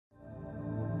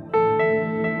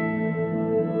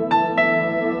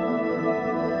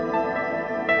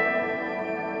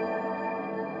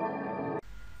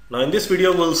Now in this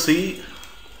video we'll see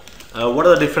what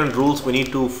are the different rules we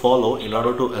need to follow in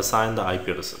order to assign the IP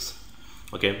addresses.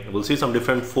 Okay, we'll see some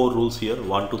different 4 rules here,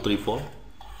 1, 2, 3, 4.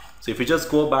 So if you just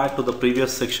go back to the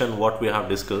previous section, what we have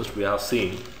discussed, we have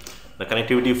seen the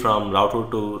connectivity from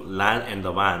router to LAN and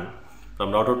the WAN.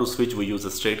 From router to switch we use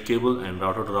a straight cable, and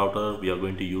router to router we are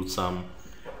going to use some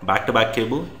back-to-back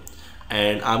cable.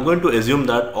 And I'm going to assume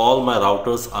that all my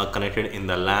routers are connected in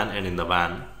the LAN and in the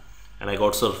WAN, and I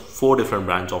got 4 different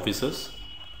branch offices: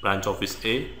 branch office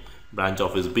A, branch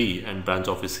office B, and branch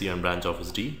office C, and branch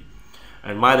office D.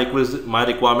 And my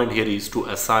requirement here is to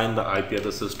assign the IP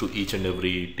addresses to each and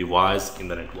every device in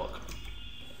the network.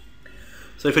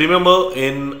 So if you remember,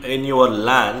 in your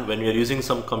LAN, when you are using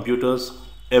some computers,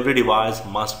 every device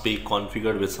must be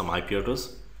configured with some IP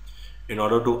address in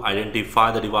order to identify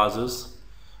the devices.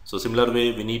 So similar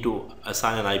way, we need to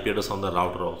assign an IP address on the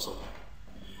router also.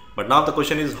 But now the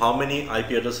question is, how many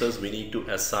IP addresses we need to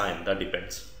assign? That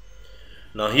depends.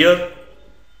 Now here,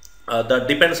 that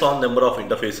depends on number of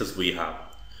interfaces we have.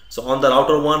 So on the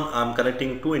router 1, I'm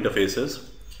connecting 2 interfaces.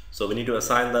 So we need to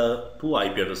assign the 2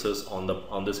 IP addresses on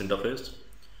this interface.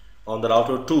 On the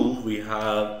router 2, we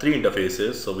have 3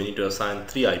 interfaces. So we need to assign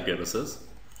 3 IP addresses.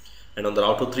 And on the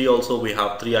router 3 also, we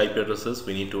have 3 IP addresses.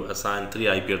 We need to assign 3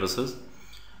 IP addresses.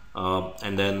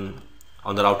 And then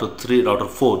on the router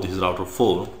 4, this is router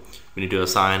 4, we need to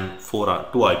assign 2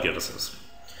 IP addresses.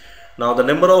 Now the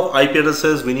number of IP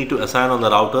addresses we need to assign on the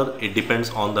router, it depends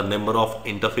on the number of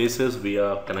interfaces we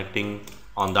are connecting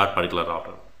on that particular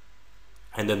router.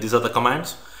 And then these are the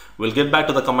commands. We'll get back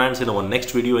to the commands in our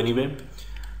next video anyway.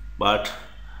 But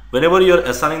whenever you're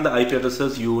assigning the IP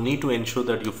addresses, you need to ensure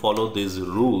that you follow these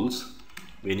rules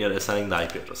when you're assigning the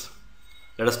IP address.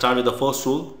 Let us start with the first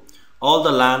rule. All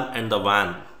the LAN and the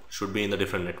WAN should be in the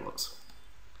different networks.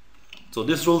 So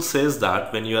this rule says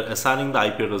that when you are assigning the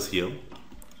IP address here,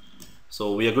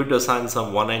 so we are going to assign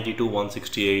some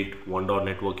 192.168.1.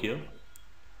 network here.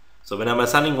 So when I'm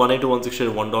assigning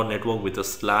 192.168.1. network with a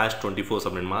 /24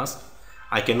 subnet mask,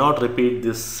 I cannot repeat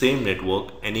this same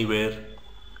network anywhere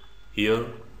here,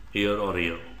 here, or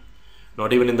here.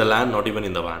 Not even in the LAN, not even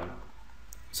in the WAN.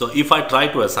 So if I try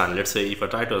to assign, let's say if I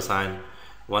try to assign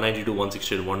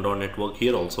 192.168.1. network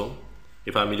here also,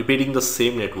 if I'm repeating the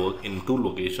same network in 2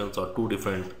 locations or 2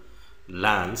 different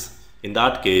LANs, in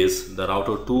that case the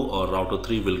router 2 or router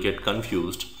 3 will get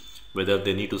confused whether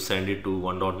they need to send it to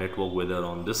 1. network, whether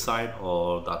on this side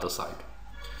or the other side.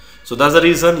 So that's the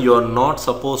reason you are not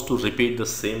supposed to repeat the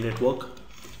same network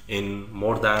in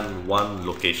more than 1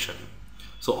 location.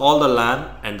 So all the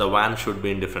LAN and the WAN should be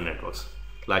in different networks.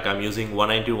 Like I'm using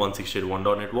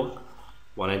 192.168.1. network,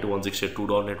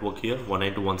 192.168.2. network here,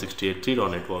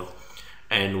 192.168.3. network,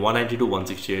 and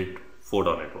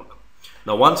 192.168.4. network.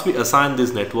 Now once we assign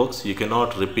these networks, you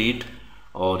cannot repeat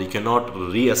or you cannot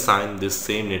reassign this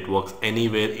same networks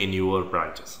anywhere in your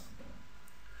branches.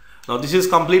 Now this is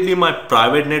completely my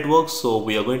private network, so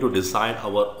we are going to decide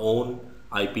our own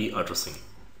IP addressing.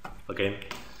 Okay,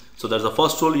 so that's the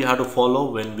first rule you have to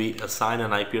follow when we assign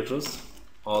an IP address.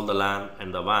 All the LAN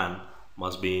and the WAN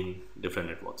must be in different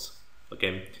networks.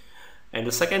 Okay, and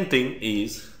the second thing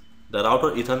is the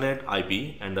router Ethernet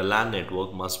IP and the LAN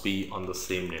network must be on the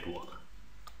same network.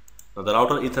 Now the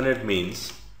router Ethernet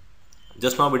means,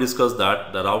 just now we discussed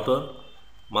that the router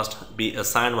must be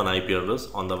assigned 1 IP address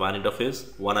on the WAN interface,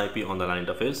 1 IP on the LAN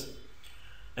interface,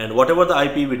 and whatever the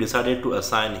IP we decided to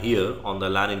assign here on the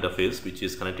LAN interface, which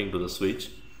is connecting to the switch,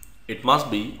 it must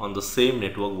be on the same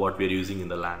network what we are using in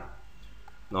the LAN.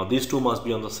 Now these 2 must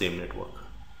be on the same network.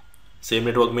 Same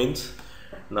network means,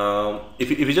 now if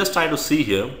you just try to see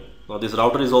here, now this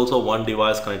router is also 1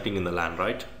 device connecting in the LAN,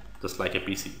 right? Just like a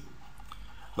PC.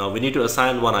 Now we need to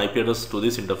assign 1 IP address to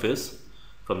this interface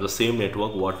from the same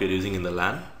network what we are using in the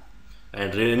LAN,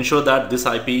 and ensure that this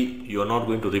IP you are not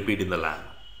going to repeat in the LAN.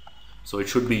 So it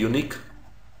should be unique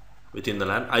within the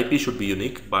LAN. IP should be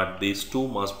unique, but these all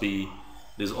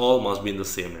must be in the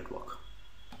same network.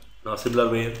 Now similar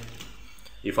way,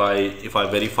 if I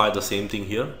verify the same thing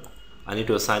here, I need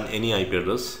to assign any IP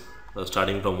address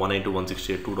starting from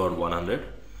 192.168.2.100.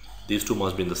 These 2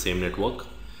 must be in the same network.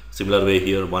 Similar way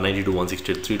here,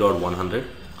 192.168.3.100,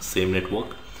 same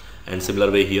network. And similar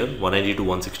way here,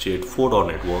 192.168.4.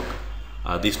 network,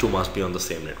 these 2 must be on the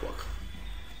same network.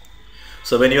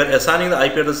 So when you are assigning the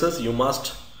IP addresses,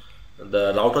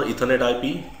 the router Ethernet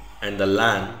IP and the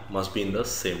LAN must be in the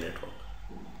same network.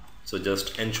 So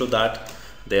just ensure that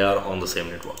they are on the same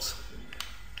networks.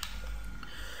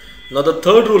 Now the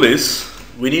third rule is,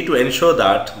 we need to ensure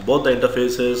that both the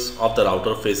interfaces of the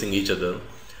router facing each other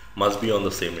must be on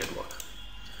the same network.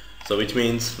 So which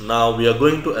means now we are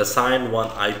going to assign one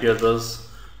IP address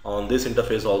on this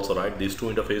interface also, right? These two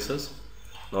interfaces.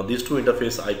 Now these two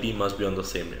interface IP must be on the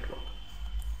same network.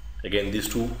 Again, these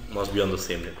two must be on the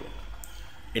same network.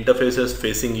 Interfaces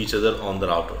facing each other on the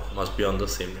router must be on the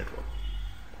same network.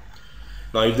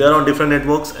 Now if they are on different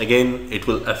networks, again it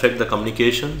will affect the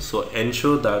communication, so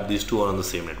ensure that these two are on the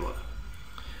same network.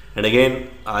 And again,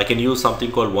 I can use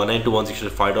something called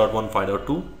 192.168.5.1,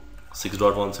 5.2,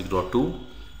 6.1, 6.2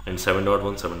 and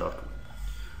 7.1, 7.2.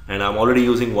 And I'm already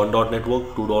using 1 dot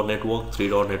network, 2 dot network, 3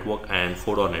 dot network and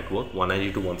 4 dot network,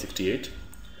 192.168.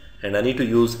 And I need to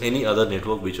use any other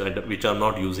network which I'm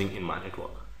not using in my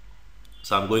network.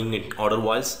 So I'm going in order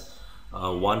wise,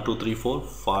 1, 2, 3, 4,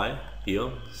 5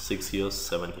 here, 6 here,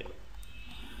 7 here.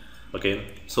 Okay,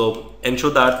 so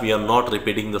ensure that we are not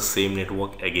repeating the same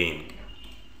network again.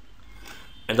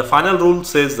 And the final rule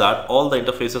says that all the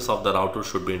interfaces of the router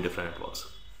should be in different networks.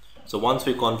 So once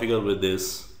we configure with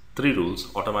these 3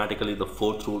 rules, automatically the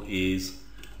 4th rule is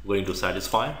going to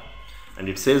satisfy. And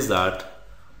it says that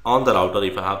on the router,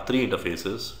 if I have 3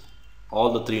 interfaces,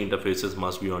 all the 3 interfaces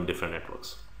must be on different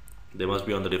networks. They must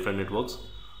be on the different networks.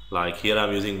 Like here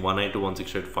I'm using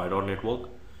 192.168.5 dot network,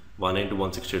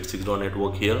 192.168.6 dot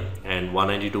network here, and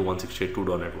 192.168.2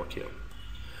 dot network here.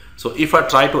 So if I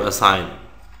try to assign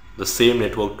the same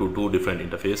network to 2 different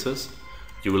interfaces,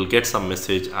 you will get some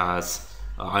message as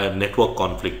a network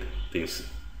conflict things,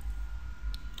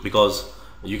 because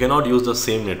you cannot use the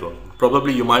same network.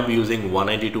 Probably you might be using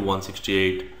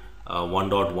 192.168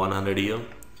 1.100 here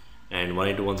and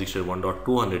 192.168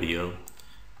 1.200 here.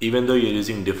 Even though you're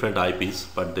using different IPs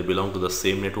but they belong to the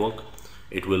same network,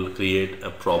 it will create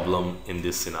a problem in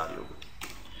this scenario.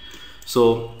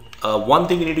 So one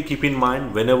thing you need to keep in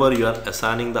mind, whenever you are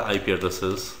assigning the IP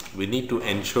addresses, we need to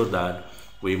ensure that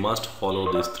we must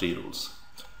follow these 3 rules,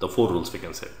 the 4 rules we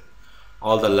can say.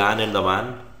 All the LAN and the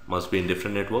WAN must be in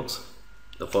different networks.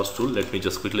 The first rule, let me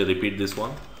just quickly repeat this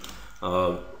one.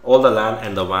 All the LAN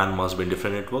and the WAN must be in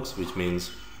different networks, which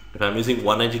means if I'm using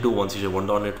 192.168.1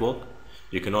 dot network,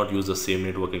 you cannot use the same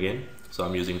network again. So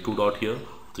I'm using 2 dot here,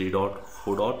 3 dot,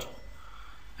 4 dot,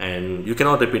 and you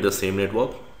cannot repeat the same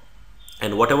network.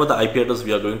 And whatever the IP address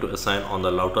we are going to assign on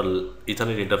the router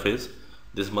Ethernet interface,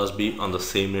 this must be on the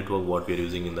same network what we are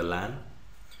using in the LAN.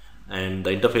 And the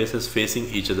interfaces facing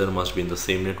each other must be in the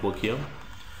same network here.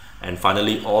 And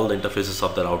finally, all the interfaces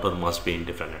of the router must be in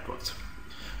different networks.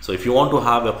 So if you want to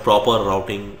have a proper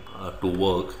routing to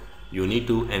work, you need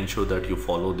to ensure that you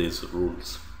follow these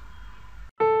rules.